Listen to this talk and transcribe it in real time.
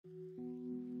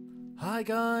Hi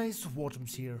guys,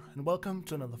 Wartrums here, and welcome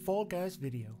to another Fall Guys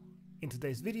video. In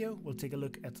today's video, we'll take a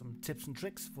look at some tips and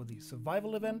tricks for the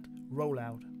survival event,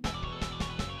 Rollout.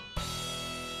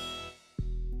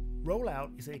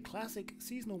 Rollout is a classic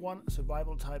Season 1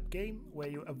 survival type game where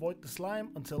you avoid the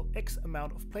slime until X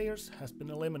amount of players has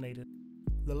been eliminated.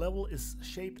 The level is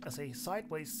shaped as a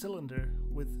sideways cylinder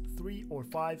with 3 or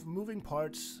 5 moving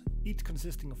parts, each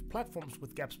consisting of platforms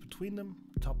with gaps between them,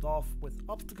 topped off with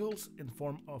obstacles in the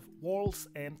form of walls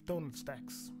and donut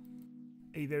stacks.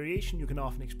 A variation you can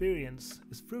often experience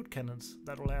is fruit cannons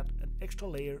that will add an extra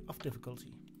layer of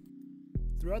difficulty.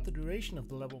 Throughout the duration of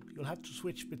the level, you'll have to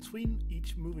switch between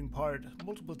each moving part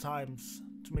multiple times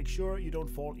to make sure you don't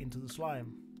fall into the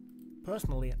slime.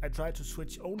 Personally, I try to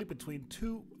switch only between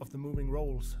 2 of the moving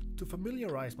rolls to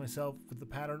familiarize myself with the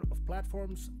pattern of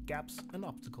platforms, gaps and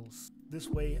obstacles. This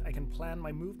way I can plan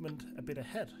my movement a bit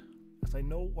ahead, as I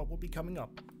know what will be coming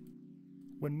up.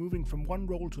 When moving from one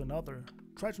roll to another,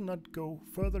 try to not go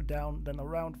further down than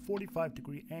around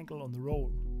 45-degree angle on the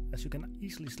roll, as you can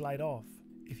easily slide off.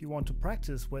 If you want to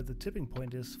practice where the tipping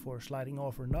point is for sliding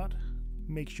off or not,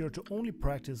 make sure to only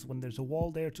practice when there's a wall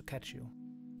there to catch you.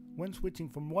 When switching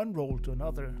from one roll to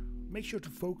another, make sure to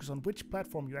focus on which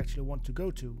platform you actually want to go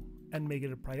to, and make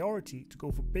it a priority to go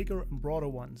for bigger and broader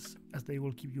ones, as they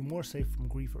will keep you more safe from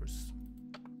griefers.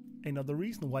 Another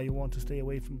reason why you want to stay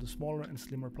away from the smaller and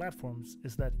slimmer platforms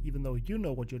is that even though you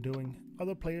know what you're doing,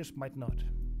 other players might not.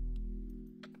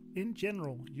 In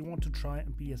general, you want to try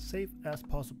and be as safe as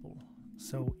possible,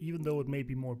 so even though it may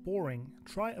be more boring,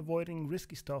 try avoiding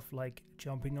risky stuff like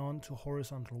jumping onto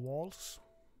horizontal walls,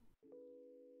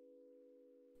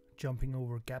 jumping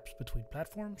over gaps between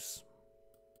platforms,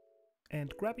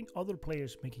 and grabbing other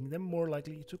players, making them more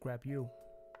likely to grab you.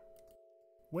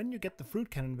 When you get the fruit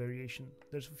cannon variation,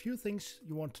 there's a few things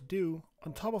you want to do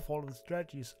on top of all of the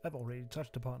strategies I've already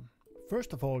touched upon.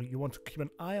 First of all, you want to keep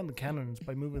an eye on the cannons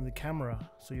by moving the camera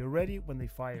so you're ready when they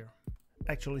fire.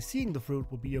 Actually seeing the fruit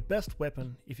will be your best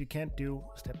weapon if you can't do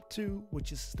step 2,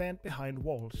 which is stand behind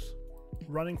walls.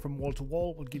 Running from wall to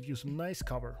wall will give you some nice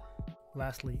cover.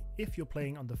 Lastly, if you're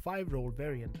playing on the 5-roll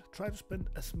variant, try to spend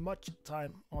as much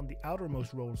time on the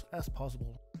outermost rolls as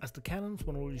possible, as the cannons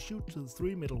will only shoot to the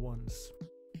 3 middle ones.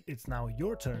 It's now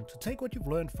your turn to take what you've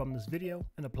learned from this video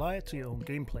and apply it to your own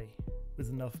gameplay. With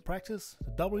enough practice,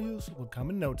 the W's will come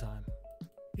in no time.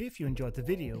 If you enjoyed the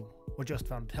video or just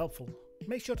found it helpful,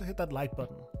 make sure to hit that like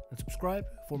button and subscribe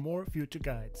for more future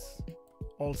guides.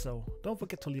 Also, don't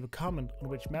forget to leave a comment on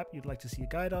which map you'd like to see a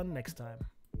guide on next time.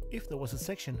 If there was a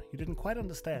section you didn't quite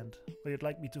understand, or you'd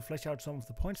like me to flesh out some of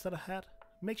the points that I had,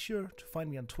 make sure to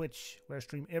find me on Twitch, where I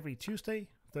stream every Tuesday,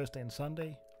 Thursday and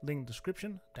Sunday, link in the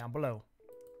description down below.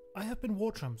 I have been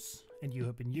Wartrums, and you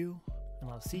have been you, and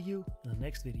I'll see you in the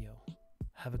next video.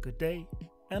 Have a good day,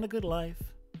 and a good life.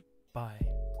 Bye.